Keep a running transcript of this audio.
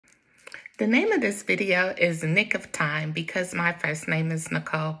The name of this video is Nick of Time because my first name is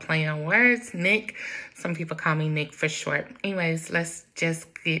Nicole, play on words, Nick. Some people call me Nick for short. Anyways, let's just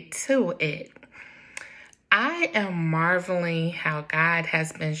get to it. I am marveling how God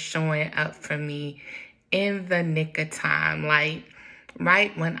has been showing up for me in the nick of time. Like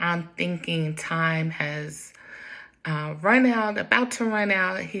right when I'm thinking time has run out, about to run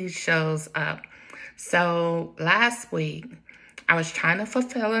out, he shows up. So last week, I was trying to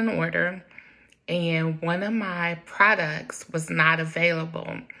fulfill an order and one of my products was not available.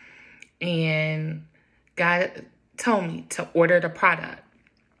 And God told me to order the product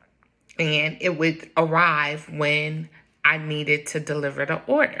and it would arrive when I needed to deliver the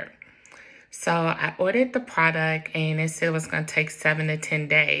order. So I ordered the product and it said it was going to take 7 to 10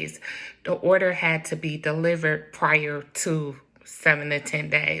 days. The order had to be delivered prior to 7 to 10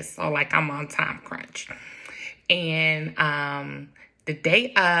 days. So like I'm on time crunch. And the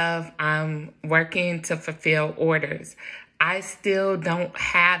day of, I'm working to fulfill orders. I still don't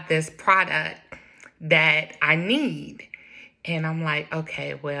have this product that I need. And I'm like,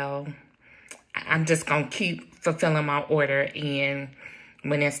 okay, well, I'm just going to keep fulfilling my order. And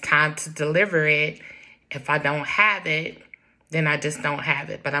when it's time to deliver it, if I don't have it, then I just don't have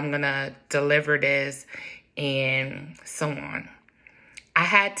it. But I'm going to deliver this and so on. I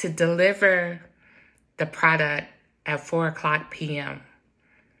had to deliver the product at 4:00 p.m.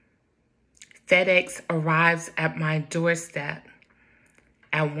 FedEx arrives at my doorstep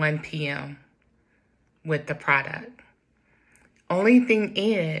at 1 p.m. with the product. Only thing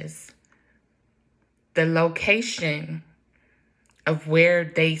is, the location of where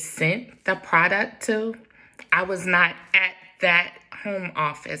they sent the product to, I was not at that home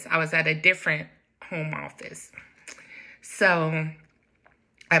office. I was at a different home office. So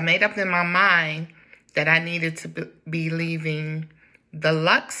I made up in my mind that I needed to be leaving the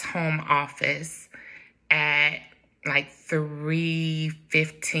Lux home office at like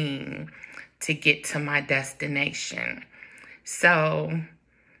 3:15 to get to my destination. So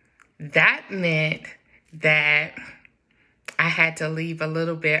that meant that I had to leave a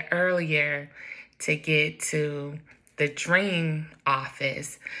little bit earlier to get to the Dream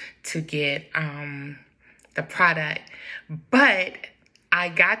office to get the product. But I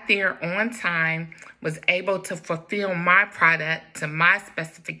got there on time, was able to fulfill my product to my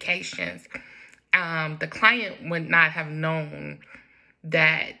specifications. The client would not have known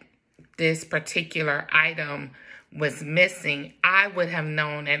that this particular item was missing. I would have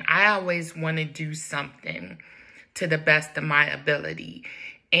known, and I always want to do something to the best of my ability.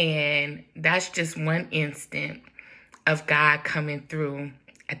 And that's just one instant of God coming through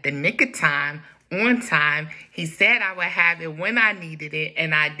at the nick of time, on time. He said I would have it when I needed it,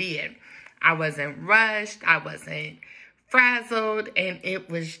 and I did. I wasn't rushed, I wasn't frazzled, and it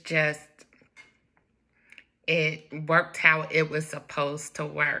was just, it worked how it was supposed to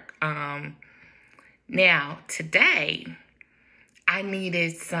work. Now, today, I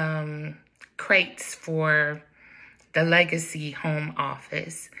needed some crates for the Legacy home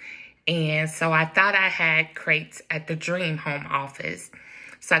office. And so I thought I had crates at the Dream home office.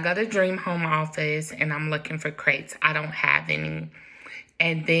 So I go to Dream home office and I'm looking for crates. I don't have any.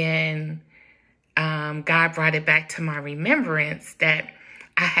 And then God brought it back to my remembrance that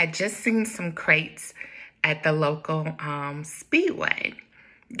I had just seen some crates at the local Speedway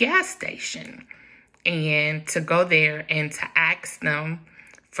gas station. And to go there and to ask them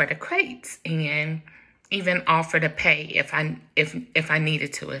for the crates and even offer to pay if I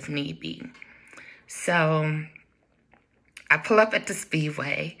needed to, if need be. So I pull up at the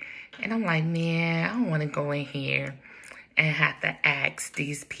Speedway and I'm like, man, I don't want to go in here and have to ask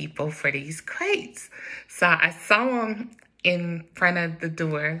these people for these crates. So I saw them in front of the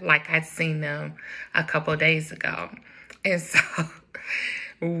door like I'd seen them a couple days ago. And so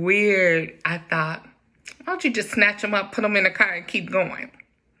weird, I thought, why don't you just snatch them up, put them in the car and keep going?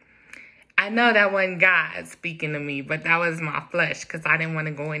 I know that wasn't God speaking to me, but that was my flesh because I didn't want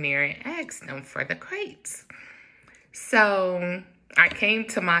to go in there and ask them for the crates. So I came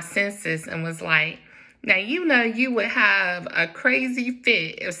to my senses and was like, now, you know, you would have a crazy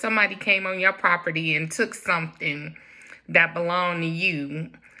fit if somebody came on your property and took something that belonged to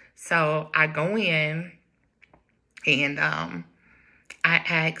you. So I go in and I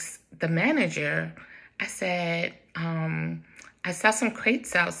asked the manager, I said, I saw some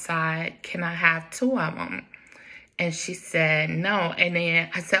crates outside. Can I have 2 of them? And she said, no. And then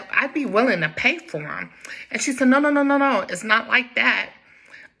I said, I'd be willing to pay for them. And she said, no. It's not like that.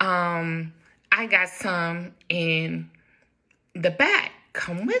 I got some in the back.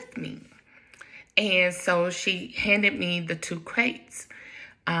 Come with me. And so she handed me the 2 crates.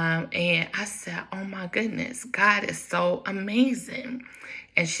 And I said, oh my goodness, God is so amazing.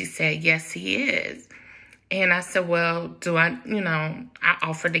 And she said, yes, he is. And I said, well, do I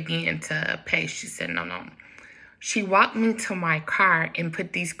offered again to pay. She said, no, no. She walked me to my car and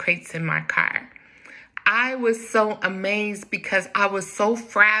put these crates in my car. I was so amazed because I was so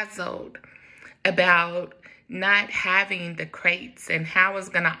frazzled about not having the crates and how I was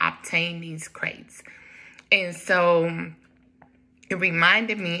going to obtain these crates. And so it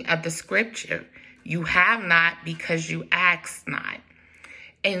reminded me of the scripture, you have not because you ask not.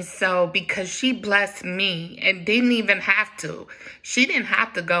 And so because she blessed me and didn't even have to, she didn't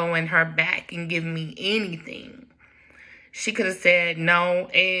have to go in her back and give me anything. She could have said no.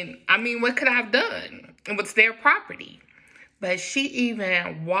 And I mean, what could I have done? It was their property. But she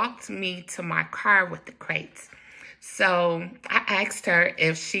even walked me to my car with the crates. So I asked her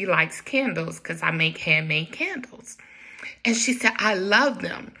if she likes candles because I make handmade candles. And she said, I love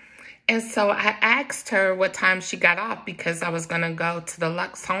them. And so I asked her what time she got off because I was going to go to the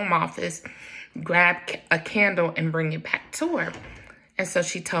Lux home office, grab a candle and bring it back to her. And so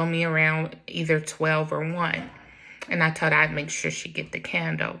she told me around either 12 or 1. And I told her I'd make sure she get the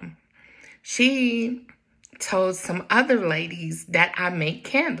candle. She told some other ladies that I make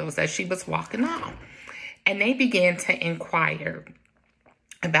candles as she was walking off. And they began to inquire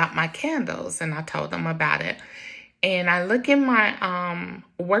about my candles. And I told them about it. And I look in my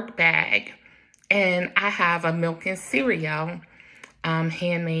work bag, and I have a milk and cereal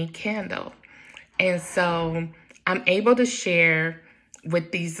handmade candle. And so I'm able to share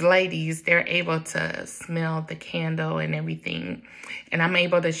with these ladies. They're able to smell the candle and everything. And I'm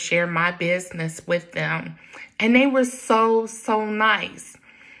able to share my business with them. And they were so, so nice.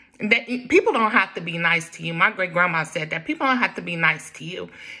 That people don't have to be nice to you. My great grandma said that people don't have to be nice to you.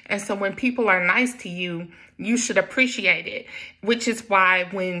 And so when people are nice to you, you should appreciate it. Which is why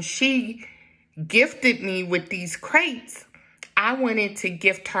when she gifted me with these crates, I wanted to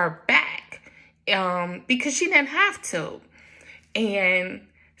gift her back because she didn't have to. And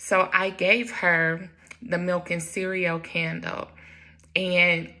so I gave her the milk and cereal candle.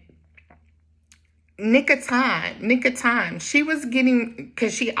 And nick of time, she was getting,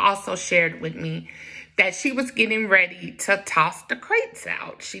 because she also shared with me that she was getting ready to toss the crates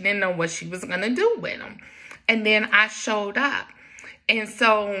out. She didn't know what she was going to do with them. And then I showed up. And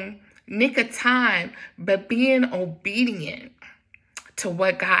so, nick of time, but being obedient to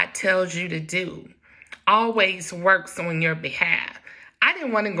what God tells you to do always works on your behalf. I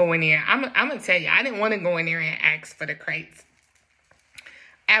didn't want to go in there. I'm going to tell you, I didn't want to go in there and ask for the crates.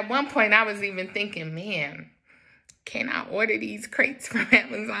 At one point, I was even thinking, man, can I order these crates from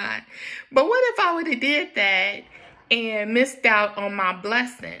Amazon? But what if I would have did that and missed out on my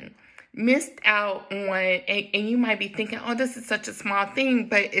blessing? Missed out on, and you might be thinking, oh, this is such a small thing,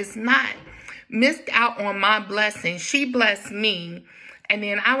 but it's not. Missed out on my blessing. She blessed me, and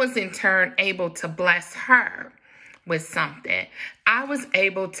then I was in turn able to bless her with something. I was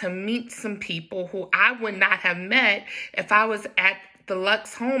able to meet some people who I would not have met if I was at the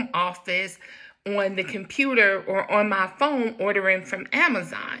Lux home office on the computer or on my phone ordering from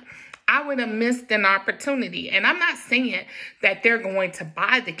Amazon. I would have missed an opportunity. And I'm not saying that they're going to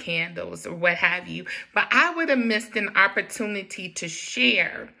buy the candles or what have you, but I would have missed an opportunity to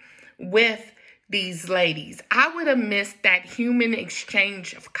share with these ladies. I would have missed that human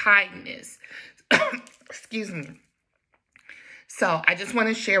exchange of kindness. Excuse me. So I just want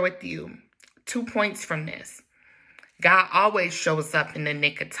to share with you 2 points from this. God always shows up in the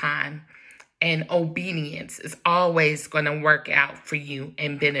nick of time, and obedience is always going to work out for you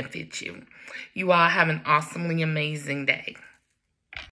and benefit you. You all have an awesomely amazing day.